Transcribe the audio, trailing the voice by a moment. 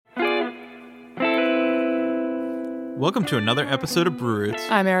Welcome to another episode of Brew Roots.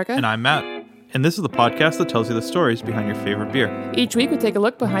 I'm Erica. And I'm Matt. And this is the podcast that tells you the stories behind your favorite beer. Each week we take a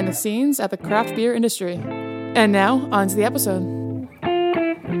look behind the scenes at the craft beer industry. And now, on to the episode.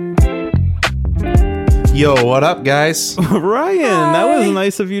 Yo, what up, guys? Ryan, that was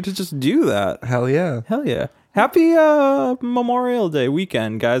nice of you to just do that. Hell yeah. Hell yeah. Happy Memorial Day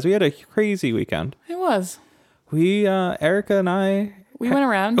weekend, guys. We had a crazy weekend. It was. We, Erica and I... We went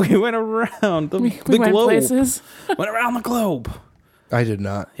around. We went around the We went globe. places. Went around the globe. I did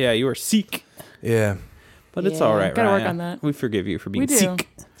not. Yeah, you were Sikh. Yeah. But it's Yeah, all right, gotta work Ryan. on that. We forgive you for being We do. Sikh.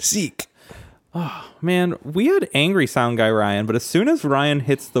 Seek. Man, we had angry sound guy Ryan, but as soon as Ryan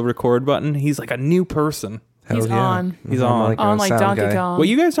hits the record button, he's like a new person. Hell He's yeah. on. He's on. On like sound Donkey guy. Kong. What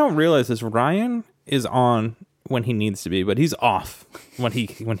you guys don't realize is Ryan is on when he needs to be, but he's off when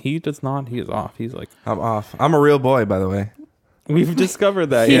he does not. He is off. He's like, I'm off. I'm a real boy, by the way. we've discovered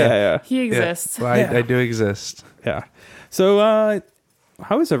that. He- Yeah. He exists. Well, I do exist. So,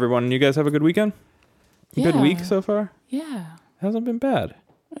 how is everyone? You guys have a good weekend? Good Yeah. week so far? Yeah. Hasn't been bad.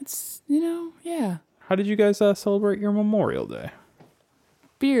 It's, yeah. How did you guys celebrate your Memorial Day?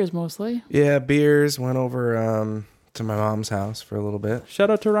 Beers mostly. Yeah, beers. Went over to my mom's house for a little bit. Shout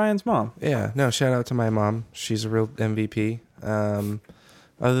out to Ryan's mom. Yeah, no, shout out to my mom. She's a real MVP.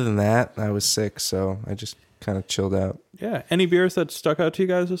 Other than that, I was sick, so I just kind of chilled out. Yeah. Any beers that stuck out to you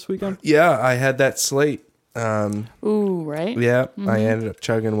guys this weekend? Yeah, I had that slate. Ooh, right? Yeah, I ended up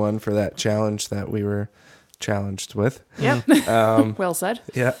chugging one for that challenge that we were challenged with. Yep. Well said.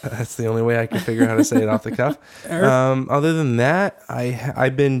 Yeah, that's the only way I can figure out how to say it off the cuff. Other than that,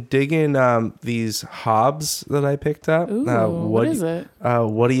 I've been digging these hobs that I picked up. Ooh, what is it?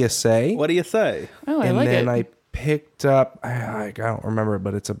 What do you say? What do you say? Oh, I and like then it. I picked up. I don't remember,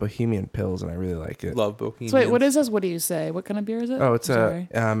 but it's a Bohemian Pils, and I really like it. Love Bohemian. So wait, what is this? What do you say? What kind of beer is it? Oh, it's Sorry.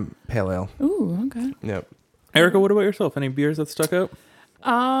 a pale ale. Ooh, okay. Yep. Erica, what about yourself? Any beers that stuck out?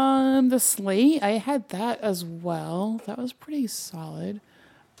 The slate, I had that as well. That was pretty solid.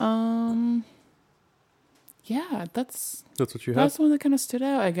 Yeah, that's That's what you have. the one that kind of stood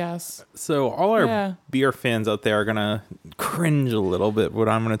out, I guess. So all our Yeah. beer fans out there are gonna cringe a little bit when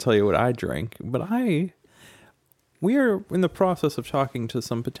I'm gonna tell you what I drink, but we are in the process of talking to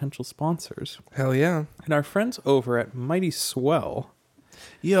some potential sponsors, Hell yeah. and our friends over at Mighty Swell.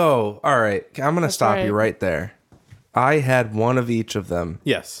 Yo, all right. I'm gonna That's stop right. you right there. I had one of each of them.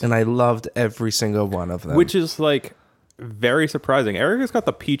 Yes, And I loved every single one of them. which is like very surprising. Erica's got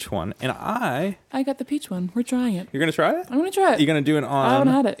the peach one, and I got the peach one. We're trying it. you're gonna try it. I'm gonna try it. You're gonna do it on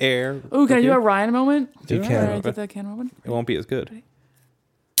haven't had it. air. Ooh, can I do review? a Ryan moment? You can. All right, get that can open. It won't be as good.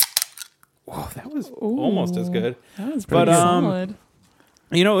 Whoa, that was almost as good. That was But, pretty solid.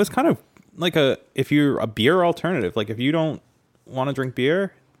 You know, it's kind of like if you're a beer alternative. Like if you don't want to drink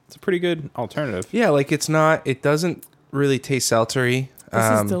beer, it's a pretty good alternative. Yeah, like it doesn't really taste seltzery.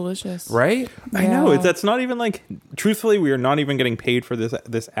 This is delicious. Right? I know. Yeah. That's not even like, truthfully, we are not even getting paid for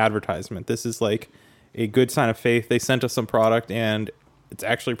this advertisement. This is like a good sign of faith. They sent us some product and it's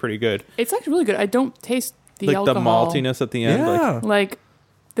actually pretty good. It's actually really good. I don't taste the Like alcohol. the maltiness at the end. Yeah. Like, Like,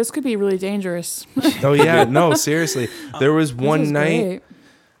 this could be really dangerous. Oh yeah, no, seriously. There was This one is night, great.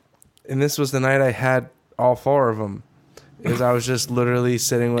 and this was the night I had all four of them. Is I was just literally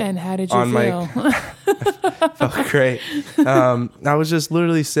sitting with And how did you on feel? felt great. I was just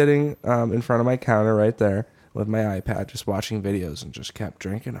literally sitting in front of my counter right there with my iPad, just watching videos, and just kept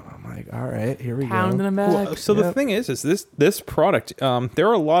drinking them. I'm like, all right, here we Pounding go. them back. well, so the Yep. thing is this product, there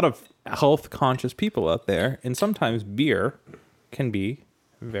are a lot of health conscious people out there, and sometimes beer can be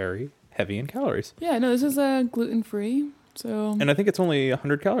very heavy in calories. Yeah, no, this is gluten free. So, And I think it's only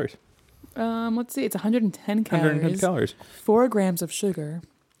 100 calories. let's see, it's 110 calories. 110 calories. 4 grams of sugar.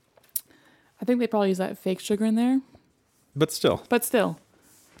 I think they probably use that fake sugar in there, But still. but still,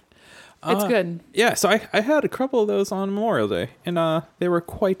 it's good. Yeah, so I had a couple of those on Memorial Day, and they were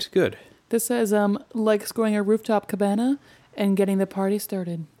quite good. This says like scoring a rooftop cabana and getting the party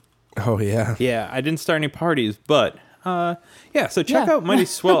started. Oh yeah. Yeah, I didn't start any parties, but yeah, so check Yeah. out Mighty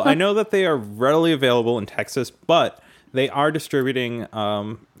Swell. I know that they are readily available in Texas, but they are distributing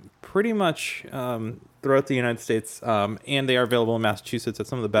pretty much throughout the United States, and they are available in Massachusetts at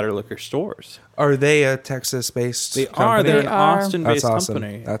some of the better liquor stores. Are they a Texas-based They company? are. They're an They are. Austin-based That's awesome.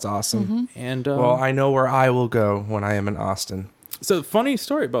 company. That's awesome. And Well, I know where I will go when I am in Austin. so the funny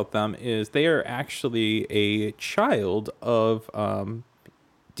story about them is they are actually a child of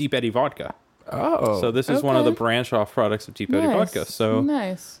Deep Eddy Vodka. Oh. So this is one of the Okay. branch off products of Deep Eddy Nice. Vodka. So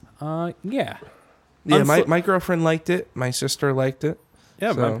nice. yeah. yeah, my, Unfl- my girlfriend liked it. My sister liked it.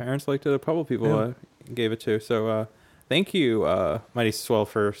 Yeah, So- my parents liked it. A couple people gave it to. So thank you, Mighty Swell,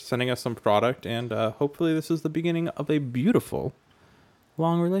 for sending us some product, and hopefully this is the beginning of a beautiful,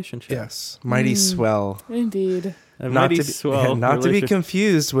 long relationship. Yes, Mighty Swell. Indeed. A Mighty Swell. Not to be relationship.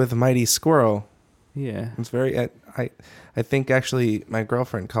 confused with Mighty Squirrel. Yeah. It's very. I think actually my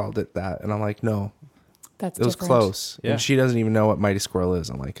girlfriend called it that, and I'm like, no, That's it was different. close. Yeah. And she doesn't even know what Mighty Squirrel is.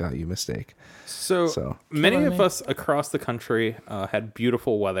 I'm like, oh, you mistake. So many Killing of me. us across the country had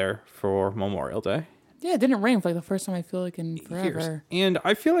beautiful weather for Memorial Day. Yeah, it didn't rain for like the first time I feel like in Years. forever. And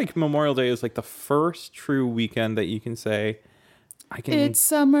I feel like Memorial Day is like the first true weekend that you can say, I can, It's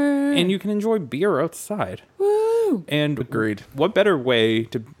summer. and you can enjoy beer outside. Woo! And Agreed. What better way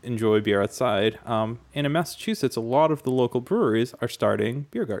to enjoy beer outside? And in Massachusetts, a lot of the local breweries are starting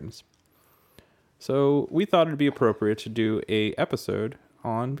beer gardens. So we thought it'd be appropriate to do a episode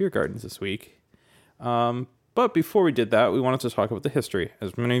on beer gardens this week. But before we did that, we wanted to talk about the history.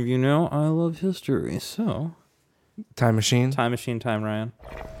 As many of you know, I love history. So, Time machine. time machine time, Ryan.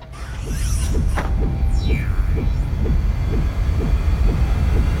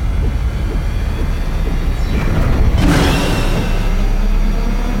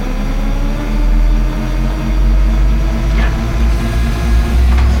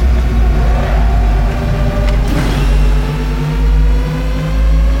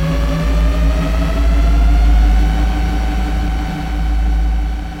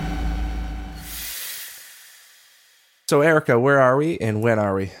 So Erica, where are we and when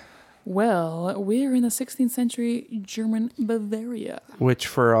are we? Well, we're in the 16th century German Bavaria. Which,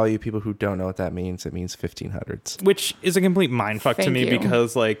 for all you people who don't know what that means, it means 1500s. Which is a complete mindfuck to Thank me you.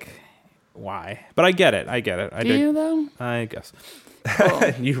 because, like, why? But I get it. I Do you though? I guess. Cool.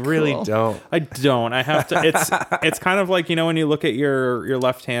 You really Cool. don't. I don't. I have to. It's kind of like, you know, when you look at your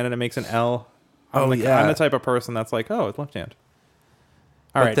left hand and it makes an L. Oh, yeah. I'm the type of person that's like, oh, it's left hand.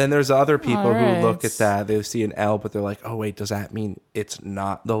 All But right. then there's other people All who look right. at that, they see an L, but they're like, oh, wait, does that mean it's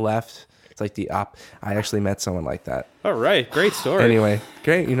not the left? It's like the op. I actually met someone like that. All right. Great story. Anyway,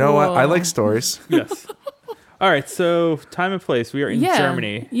 great. You know what? I Cool. like stories. Yes. All right. So time and place. We are in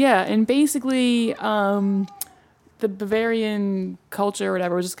Germany. Yeah, and basically, the Bavarian culture or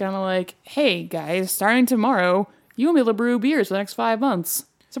whatever was just kind of like, hey guys, starting tomorrow, you'll be able to brew beers for the next 5 months.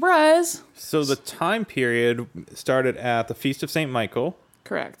 Surprise! So the time period started at the Feast of St. Michael,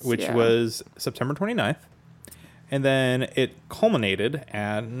 Correct. which yeah. was September 29th. And then it culminated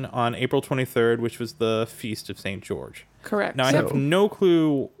on April 23rd, which was the Feast of St. George. correct. Now, I have no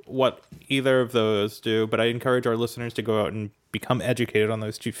clue what either of those do, but I encourage our listeners to go out and become educated on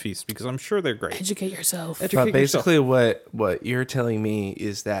those two feasts because I'm sure they're great. Educate yourself. Educate But basically, what you're telling me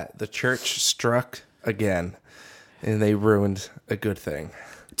is that the church struck again, and they ruined a good thing.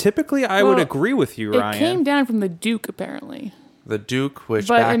 Typically, I would Well, agree with you, It Ryan. came down from the Duke, apparently. The Duke, which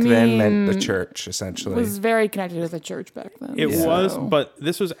But, back I then meant the mean, church, essentially. Was very connected to the church back then. It Yeah. was, So- but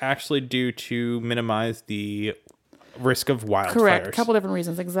this was actually due to minimize the risk of wildfires. correct. A couple different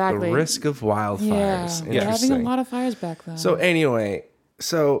reasons, the exactly. risk of wildfires. Yeah, we're having a Interesting. lot of fires back then. So anyway,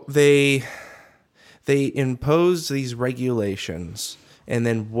 so they imposed these regulations, and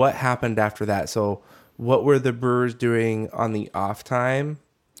then what happened after that? So what were the brewers doing on the off time?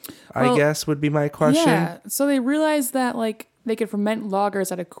 I Well, guess would be my question. Yeah. So they realized that like they could ferment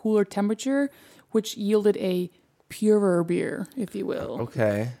lagers at a cooler temperature, which yielded a purer beer, if you will.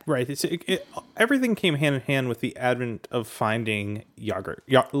 Okay. Right. Everything came hand in hand with the advent of finding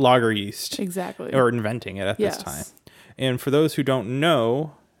lager yeast Exactly. or inventing it at Yes. this time. And for those who don't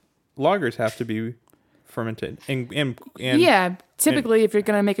know, lagers have to be fermented. And yeah. Typically, if you're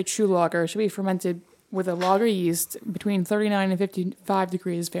gonna make a true lager, it should be fermented with a lager yeast between 39 and 55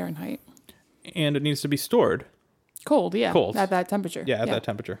 degrees Fahrenheit. and it needs to be stored. Cold, yeah. Cold. At that temperature. Yeah, at that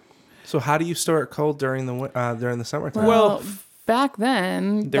temperature. So how do you store it cold during the summertime? Well, back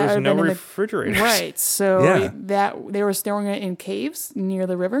then There that was would've no been in the- refrigerators. Right. So Yeah. that they were storing it in caves near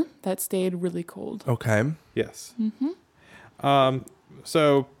the river that stayed really cold. Okay. Yes.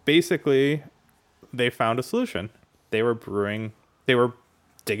 So basically, they found a solution. They were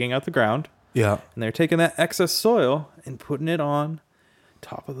digging out the ground, Yeah. and they're taking that excess soil and putting it on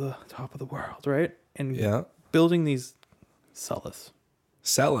top of the world, right? And Yeah. building these cellars.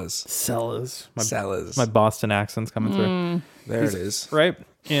 Cellars. Cellars. My Boston accent's coming through, There it is. right?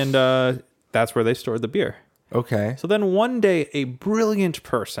 And that's where they stored the beer. Okay. So then one day, a brilliant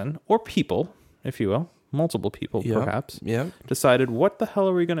person, or people, if you will, multiple people Yeah. perhaps, Yeah. decided, what the hell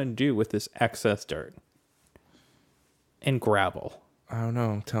are we going to do with this excess dirt and gravel? I don't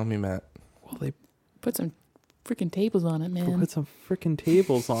know. Tell me, Matt. Well, they Put some freaking tables on it, man. put some freaking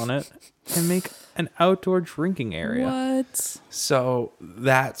tables on it and make an outdoor drinking area. What? So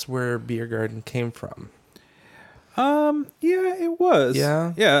that's where beer garden came from. Yeah, it was.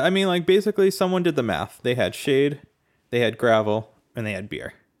 Yeah? Yeah, I mean, like, basically, someone did the math. They had shade, they had gravel, and they had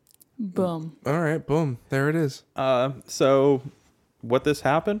beer. Boom. All right, boom. There it is. So what this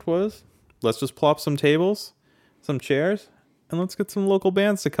happened was, let's just plop some tables, some chairs, and let's get some local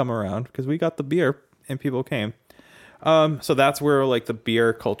bands to come around because we got the beer and people came. So that's where, like, the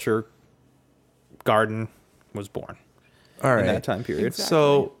beer culture garden was born All in that right. time period. Exactly.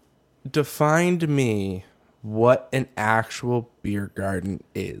 So, define to me what an actual beer garden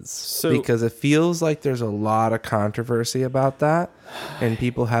is. Because it feels like there's a lot of controversy about that, and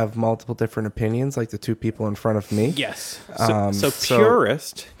people have multiple different opinions, like the two people in front of me. Yes. So, So-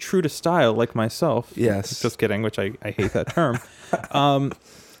 purist, true to style, like myself. Yes. Just kidding, which I hate that term.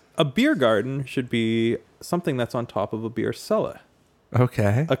 A beer garden should be something that's on top of a beer cellar,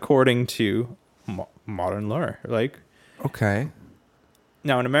 Okay. according to modern lore. Like, Okay.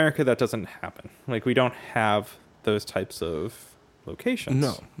 now in America, that doesn't happen. Like, we don't have those types of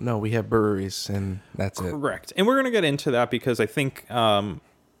locations. No, we have breweries, and that's it. Correct. And we're going to get into that because I think we're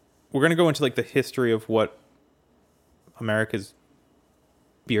going to go into, like, the history of what America's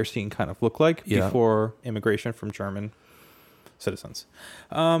beer scene kind of looked like Yeah. before immigration from German citizens.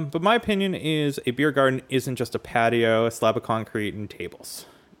 But my opinion is a beer garden isn't just a patio, a slab of concrete, and tables.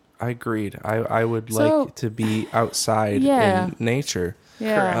 I agreed. I would So- like to be outside Yeah. in nature.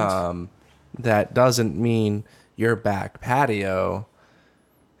 Yeah. That doesn't mean your back patio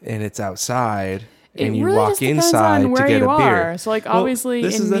and it's outside and It you really walk just depends inside on where to get you a beer. are. So, like, Well, obviously,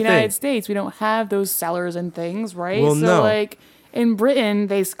 this in is the the United thing. States, we don't have those cellars and things, right? Well, so, no. like, in Britain,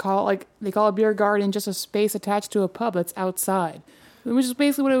 they call a beer garden just a space attached to a pub that's outside, which is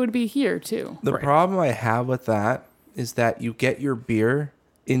basically what it would be here too. The Right. problem I have with that is that you get your beer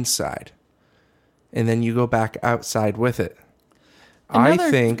inside and then you go back outside with it. I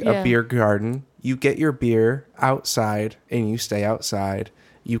Another- think yeah. a beer garden, you get your beer outside and you stay outside.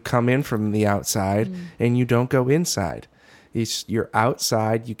 You come in from the outside and you don't go inside. You're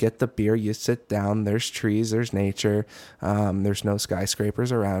outside, you get the beer, you sit down, there's trees, there's nature, there's no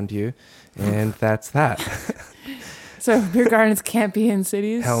skyscrapers around you, and that's that. So beer gardens can't be in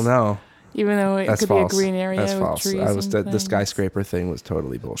cities. Hell no. Even though it That's could false. be a green area That's with false. trees. I was and the things. skyscraper thing was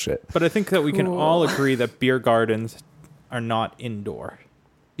totally bullshit. But I think that we can Cool. all agree that beer gardens are not indoor.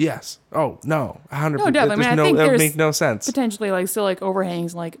 Yes. Oh no. 100%. No, definitely. I mean, I no, think that would there's make no sense. Potentially, like, still like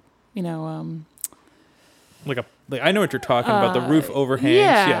overhangs, like, Like I know what you're talking about. The roof overhangs.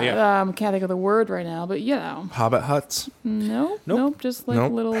 Yeah. Can't think of the word right now, but Hobbit huts. nope. Just like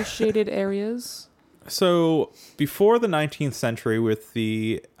Nope. little shaded areas. So before the 19th century, with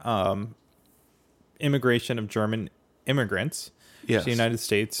the immigration of German immigrants to Yes. the United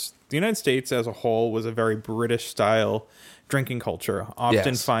States as a whole was a very British style drinking culture.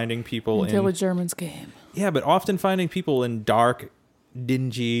 Often Yes. finding people Until the in Germans came. but often finding people in dark,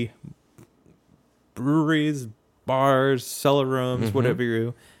 dingy breweries, bars, cellar rooms,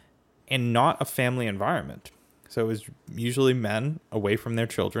 whatever and not a family environment. So it was usually men away from their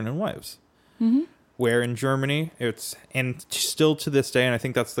children and wives. Where in Germany, and still to this day, and I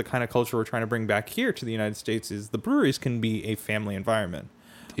think that's the kind of culture we're trying to bring back here to the United States, is the breweries can be a family environment.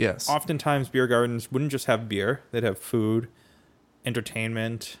 Yes. Oftentimes, beer gardens wouldn't just have beer; they'd have food,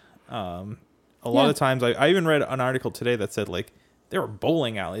 entertainment. A lot of times, I even read an article today that said like there were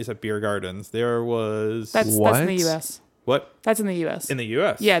bowling alleys at beer gardens. There was That's in the What? U.S. what That's in the U.S. in the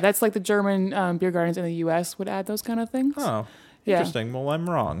U.S. Yeah, that's like the German beer gardens in the U.S. would add those kind of things. Oh, Yeah. interesting. Well, I'm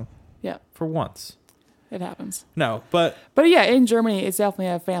wrong Yeah, for once. it happens. No, but But yeah, in Germany, it's definitely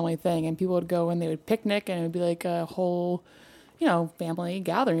a family thing, and people would go and they would picnic, and it would be like a whole, family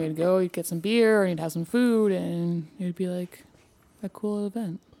gathering. You'd go, you'd get some beer, and you'd have some food, and it would be like a cool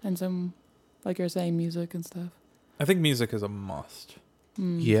event, and some, like you're saying, music and stuff. I think music is a must.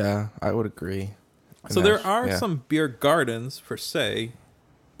 Yeah, I would agree. So And there that's- are yeah. some beer gardens, per se,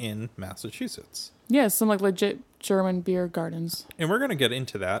 in Massachusetts. Yeah, some like legit German beer gardens. And we're going to get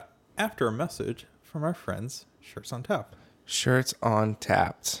into that after a message from our friends, Shirts on Tap, Shirts on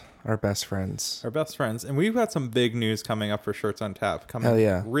Tapped. Our best friends. our best friends. And we've got some big news coming up for Shirts on Tap coming Hell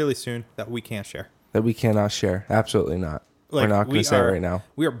yeah. really soon that we can't share. That we cannot share. Absolutely not. Like, We're not going we to say it are- right now.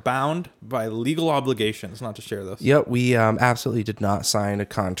 We are bound by legal obligations not to share this. Yep, we absolutely did not sign a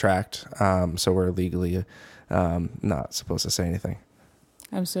contract, so we're legally not supposed to say anything.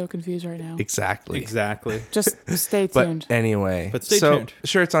 I'm so confused right now. Exactly. Exactly. Just stay But tuned. anyway, But stay so tuned.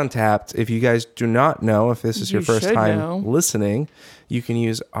 Shirts on Tapped. If you guys do not know, if this is your You first should time know. listening, you can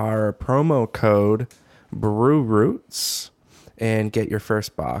use our promo code BrewRoots and get your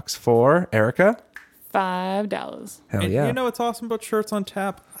first box for Erica. $5. Hell And yeah! you know what's awesome about Shirts on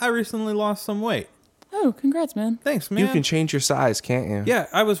Tap? I recently lost some weight. Oh, congrats, man. Thanks, man. You can change your size, can't you? Yeah,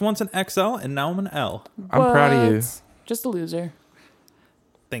 I was once an XL and now I'm an L. I'm proud of you. What? Just a loser.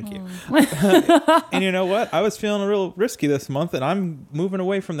 Thank you. And you know what? I was feeling a little risky this month, and I'm moving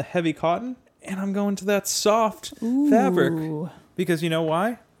away from the heavy cotton, and I'm going to that soft fabric. Ooh. Because you know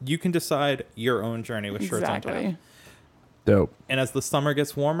why? You can decide your own journey with shirts on tap. Exactly. Dope. And as the summer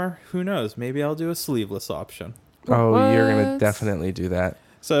gets warmer, who knows? Maybe I'll do a sleeveless option. Oh, you're going to What? definitely do that.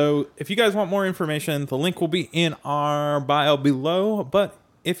 So if you guys want more information, the link will be in our bio below. But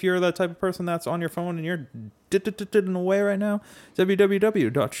if you're that type of person that's on your phone and you're away right now,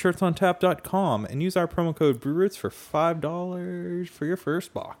 www.shirtsontap.com and use our promo code BrewRoots for $5 for your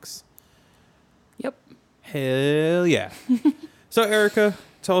first box. Yep. Hell yeah. So Erica,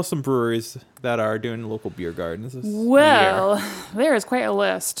 tell us some breweries that are doing local beer gardens this year. Well, there is quite a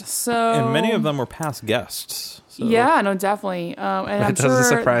list. So, And many of them were past guests. So. yeah, no, definitely. And That I'm doesn't sure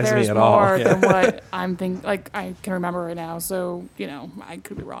surprise me there's at all. more Yeah. than what I'm thinking. Like I can remember right now. So I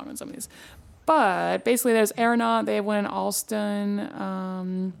could be wrong on some of these. But basically, there's Aeronaut. They have one in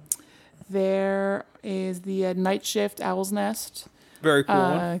Alston. There is the Night Shift Owl's Nest. Very cool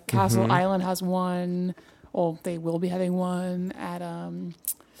one. Castle Island has one. Well, they will be having one at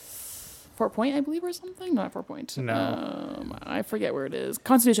Fort Point, I believe, or something. Not Fort Point. No. I forget where it is.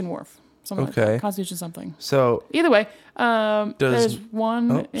 Constitution Wharf. Something like Okay. that. Constitution something. So, Either way, there's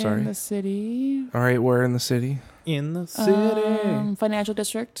one Oh, sorry. in the city. all right, we're in the city. In the city. Financial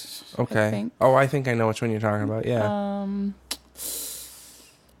District. I Okay. think. Oh, I think I know which one you're talking about. Yeah.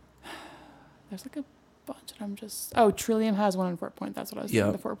 There's like a bunch, and I'm just. Oh, Trillium has one in Fort Point. That's what I was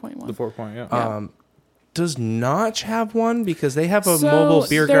thinking. Yep. The 4.1. The 4 point, yeah. yeah. Does Notch have one? Because they have a So mobile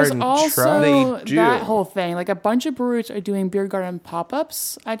beer there's garden also truck. They do. that whole thing. Like a bunch of breweries are doing beer garden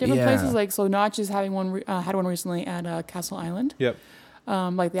pop-ups at different Yeah. places. Like so, Notch is having one. Had one recently at Castle Island. Yep.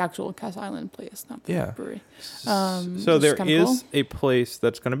 Like the actual Castle Island place, not the Yeah. brewery. So which there kinda is cool. a place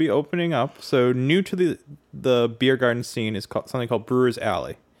that's going to be opening up. So new to the beer garden scene is something called Brewer's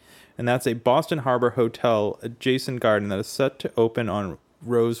Alley. And that's a Boston Harbor Hotel adjacent garden that is set to open on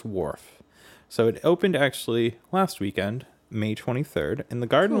Rose Wharf. So it opened actually last weekend, May 23rd, and the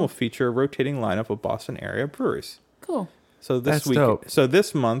garden Cool. will feature a rotating lineup of Boston area breweries. Cool. So this That's week, dope. so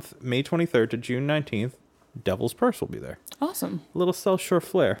this month, May 23rd to June 19th, Devil's Purse will be there. Awesome. A little South Shore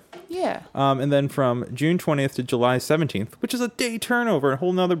flair. Yeah. And then from June 20th to July 17th, which is a day turnover, a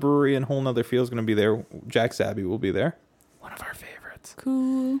whole nother brewery and whole nother feel is going to be there. Jack's Abbey will be there. One of our favorites.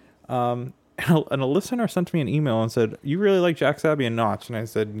 Cool. And a listener sent me an email and said, "You really like Jack's Abbey and Notch?" And I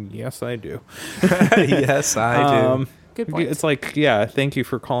said, "Yes, I do." Yes, I do. Good point. It's like, yeah, thank you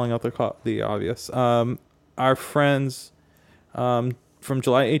for calling out the obvious. Our friends from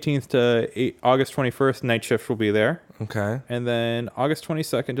July 18th to August 21st, Night Shift will be there. Okay. And then August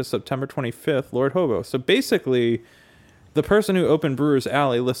 22nd to September 25th, Lord Hobo. So basically, the person who opened Brewer's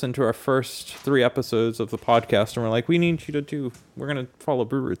Alley listened to our first 3 episodes of the podcast and we're like, we're going to follow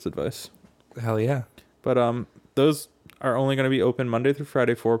Brew Roots advice. Hell yeah. But those are only going to be open Monday through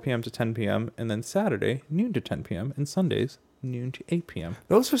Friday, 4 p.m. to 10 p.m. And then Saturday, noon to 10 p.m. And Sundays, noon to 8 p.m.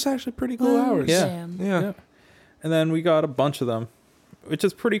 Those are actually pretty cool Oh, hours. Yeah. damn. Yeah. And then we got a bunch of them, which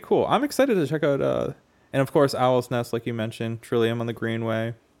is pretty cool. I'm excited to check out, and of course, Owl's Nest, like you mentioned, Trillium on the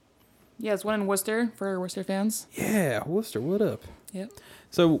Greenway. Yeah, it's one in Worcester for Worcester fans. Yeah, Worcester, what up? Yep.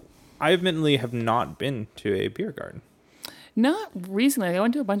 So I admittedly have not been to a beer garden. Not recently. I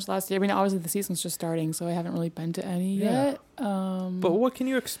went to a bunch last year. I mean, obviously the season's just starting, so I haven't really been to any Yeah. yet. But what can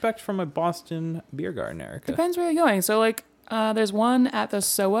you expect from a Boston beer garden, Erica? Depends where you're going. So, like, there's one at the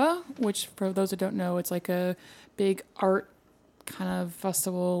SOA, which, for those that don't know, it's like a big art kind of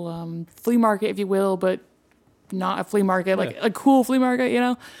festival, flea market, if you will, but not a flea market, like a cool flea market, you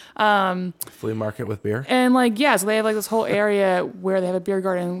know? Flea market with beer. And, like, yeah, so they have, like, this whole area where they have a beer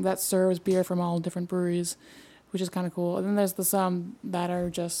garden that serves beer from all different breweries, which is kind of cool. And then there's the some that are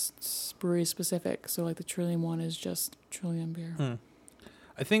just brewery specific. So, like, the Trillium one is just Trillium beer.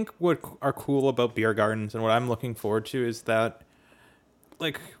 I think what are cool about beer gardens and what I'm looking forward to is that,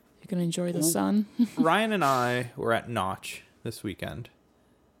 like, You can enjoy the sun. Ryan and I were at Notch this weekend,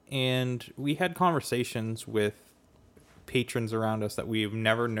 and we had conversations with patrons around us that we've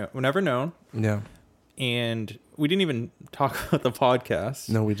never known, Yeah. and we didn't even talk about the podcast.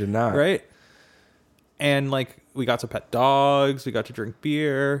 No, we did not. Right? And, like, we got to pet dogs. We got to drink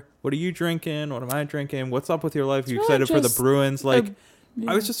beer. What are you drinking? What am I drinking? What's up with your life? Are you It's really excited for the just Bruins? Like,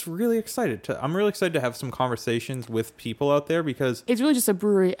 yeah. I was just really excited. I'm really excited to have some conversations with people out there because It's really just a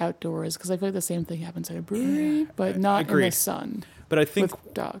brewery outdoors because I feel like the same thing happens at a brewery, but not in the agreed. sun But I think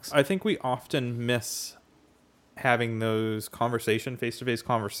with dogs. we often miss having those face-to-face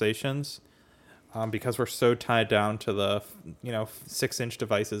conversations because we're so tied down to the 6-inch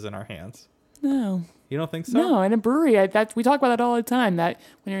devices in our hands. No. You don't think so? No, in a brewery, we talk about that all the time. That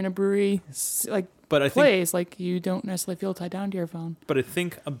when you're in a brewery, But I think place, you don't necessarily feel tied down to your phone. But I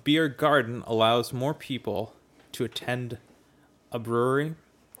think a beer garden allows more people to attend a brewery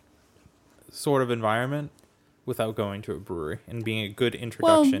sort of environment without going to a brewery and being a good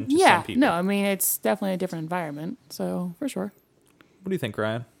introduction to some people. No, I mean, it's definitely a different environment. So, for sure. What do you think,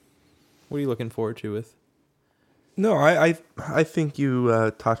 Ryan? What are you looking forward to with? No, I think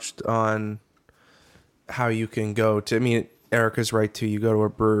you touched on how you can go to. I mean, Erica's right too. You go to a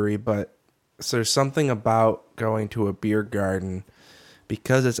brewery, but so there's something about going to a beer garden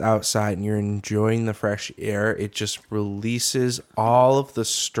because it's outside and you're enjoying the fresh air. It just releases all of the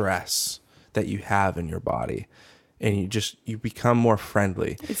stress that you have in your body, and you become more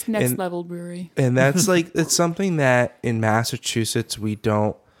friendly. It's next level brewery, and that's it's something that in Massachusetts we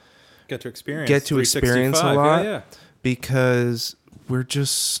don't get to experience a lot. Yeah. Because we're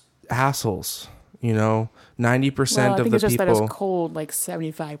just assholes, 90% well, I of think the it's just people. that it's cold,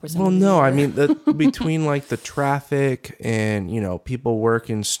 75%. Well, of the no, year. I mean between the traffic and people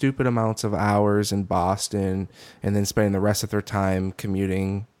working stupid amounts of hours in Boston and then spending the rest of their time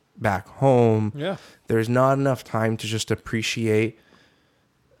commuting back home. Yeah. There's not enough time to just appreciate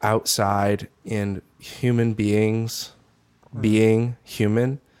outside and human beings being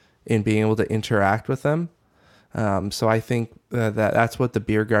human and being able to interact with them. So I think that's what the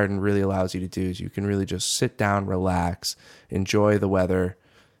beer garden really allows you to do is you can really just sit down, relax, enjoy the weather,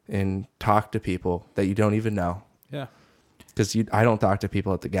 and talk to people that you don't even know. Yeah. Because I don't talk to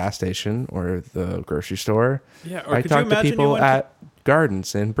people at the gas station or the grocery store. Yeah. Or I could you talk to imagine you people went at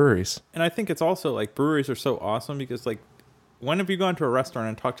gardens and breweries. And I think it's also breweries are so awesome because when have you gone to a restaurant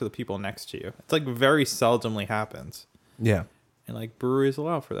and talked to the people next to you? It's very seldomly happens. Yeah. And breweries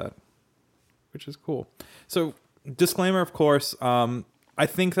allow for that, which is cool. So disclaimer, of course, I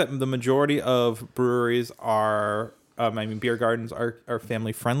think that the majority of breweries are, beer gardens are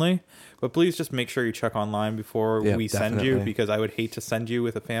family friendly, but please just make sure you check online before we send you, because I would hate to send you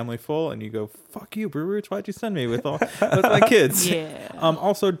with a family full and you go, fuck you, breweries, why'd you send me with my kids? Yeah.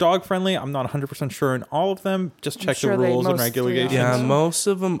 Also dog friendly. I'm not 100% sure in all of them. Just check the sure rules and mostly regulations. Yeah, most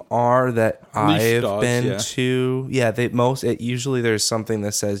of them are that I've dogs, been yeah. to. Yeah, usually there's something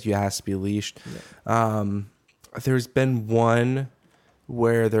that says you has to be leashed. Yeah. There's been one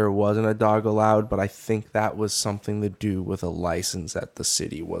where there wasn't a dog allowed, but I think that was something to do with a license that the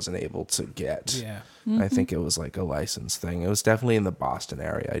city wasn't able to get. Yeah. Mm-hmm. I think it was a license thing. It was definitely in the Boston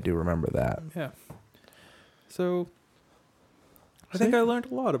area. I do remember that. Yeah. So I think I learned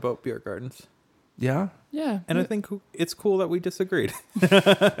a lot about beer gardens. Yeah. Yeah. And I think it's cool that we disagreed.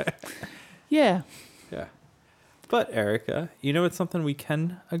 Yeah. Yeah. But Erica, it's something we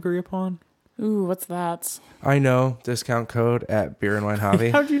can agree upon? Ooh, what's that? I know. Discount code at Beer and Wine Hobby.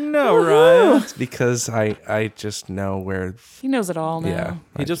 How'd you know, Ryan? It's because I just know where. He knows it all now. Yeah.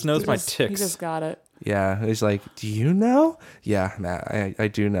 He just knows my He ticks. just got it. Yeah, he's like, do you know? Yeah, Matt, I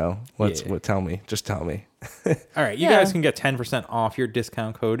do know. What? Tell me. Just tell me. All right, you Yeah. guys can get 10% off your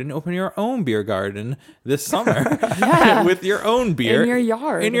discount code and open your own beer garden this summer Yeah. with your own beer In your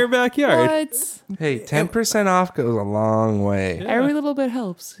yard. in your backyard. What? Hey, 10% off goes a long way. Yeah. Every little bit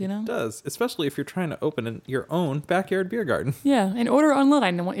helps, It does, especially if you're trying to open your own backyard beer garden. Yeah, and order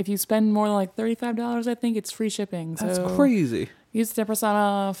online. And if you spend more than $35, I think it's free shipping. That's so crazy. Use 10%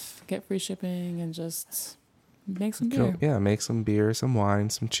 off, get free shipping, and just make some beer. Yeah, make some beer, some wine,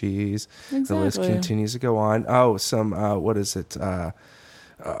 some cheese. Exactly. The list continues to go on. Oh, some what is it?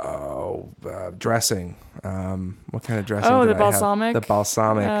 Dressing. What kind of dressing? Oh, did the I have? balsamic, The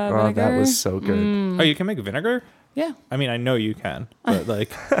balsamic. Oh, that vinegar. was so good. Oh, you can make vinegar? Yeah, I mean, I know you can,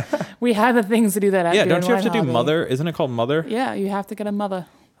 but we have the things to do that. At yeah, Beer don't and you have to Wine do Hobby. mother? Isn't it called mother? Yeah, you have to get a mother.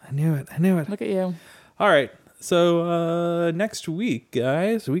 I knew it. Look at you. All right. So next week,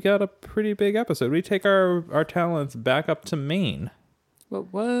 guys, we got a pretty big episode. We take our talents back up to Maine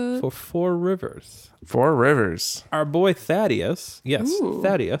What? for Four Rivers. Four Rivers. Our boy Thaddeus, Ooh.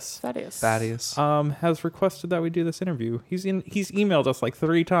 Thaddeus, Thaddeus. has requested that we do this interview. He's emailed us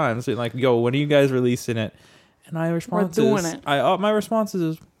 3 times, being like, "Yo, when are you guys releasing it?" And my response We're doing is, it. my response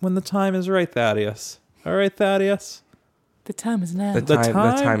is, "When the time is right, Thaddeus." All right, Thaddeus. The time is now. The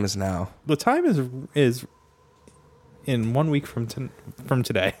time is now. The time is in 1 week from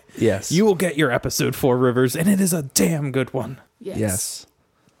today. Yes. You will get your episode 4 Rivers, and it is a damn good one. Yes.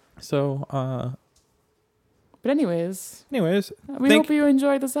 So, But anyways, we hope you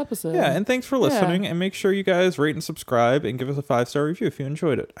enjoyed this episode. Yeah, and thanks for listening. And make sure you guys rate and subscribe and give us a 5-star review if you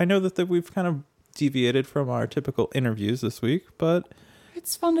enjoyed it. I know that we've kind of deviated from our typical interviews this week, but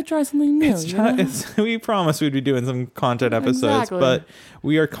it's fun to try something new. It's you know? we promised we'd be doing some content episodes, Exactly. but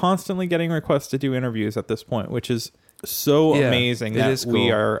we are constantly getting requests to do interviews at this point, which is so Yeah, amazing it that is we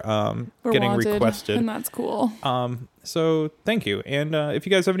cool. are We're getting wanted, requested. and that's cool. So thank you. And if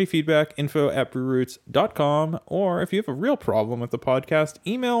you guys have any feedback, info@brewroots.com, or if you have a real problem with the podcast,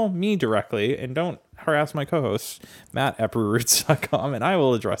 email me directly and don't harass my co-host, Matt@brewroots.com, and I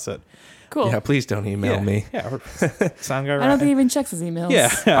will address it. Cool. Yeah, please don't email me. Yeah. Sound guy. I don't think he even checks his emails.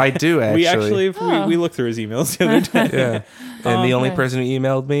 Yeah. I do actually. We actually, Oh. we looked through his emails the other day. Yeah. And the only Okay. person who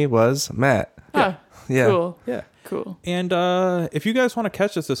emailed me was Matt. Oh, Yeah. cool. Yeah. Cool. And if you guys want to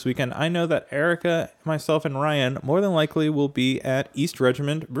catch us this weekend, I know that Erica, myself, and Ryan more than likely will be at East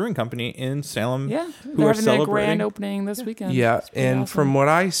Regiment Brewing Company in Salem. Yeah. Who They're are having their celebrating? grand opening this weekend. Yeah, It's pretty and awesome. from what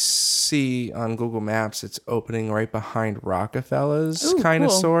I see on Google Maps, it's opening right behind Rockefeller's, Ooh, kind of,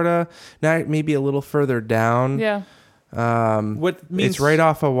 cool. sort of. Now, maybe a little further down. Yeah. What means It's right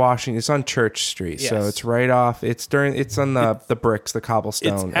off of Washington. It's on Church Street, so Yes. it's right off. It's on the bricks, the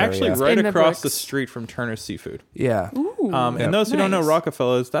cobblestone. It's actually area. right In the across the bricks. street from Turner's Seafood. Yeah. Ooh. And those who don't know nice.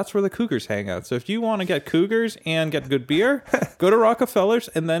 Rockefeller's, that's where the Cougars hang out. So if you want to get Cougars and get good beer, go to Rockefeller's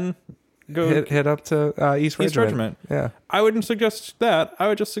and then go. Head up to East Regiment. East Regiment. Yeah. I wouldn't suggest that. I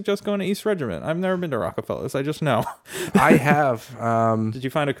would just suggest going to East Regiment. I've never been to Rockefeller's. I just know. I have. Did you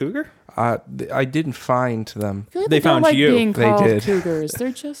find a Cougar? I didn't find them. I feel like They they don't found like you. being They called did. cougars.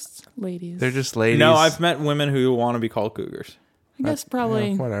 They're just ladies. They're just ladies. No, I've met women who want to be called Cougars. I guess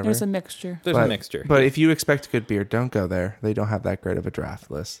probably whatever. there's a mixture. There's a mixture. But if you expect good beer, don't go there. They don't have that great of a draft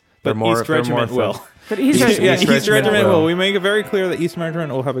list. But East Regiment fun. will. But East East- Regiment. Yeah, East East Regiment Regiment will. will. We make it very clear that East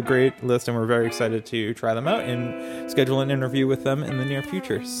Regiment will have a great list, and we're very excited to try them out and schedule an interview with them in the near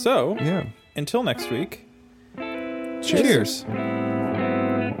future. So, Yeah. until next week, Cheers. cheers.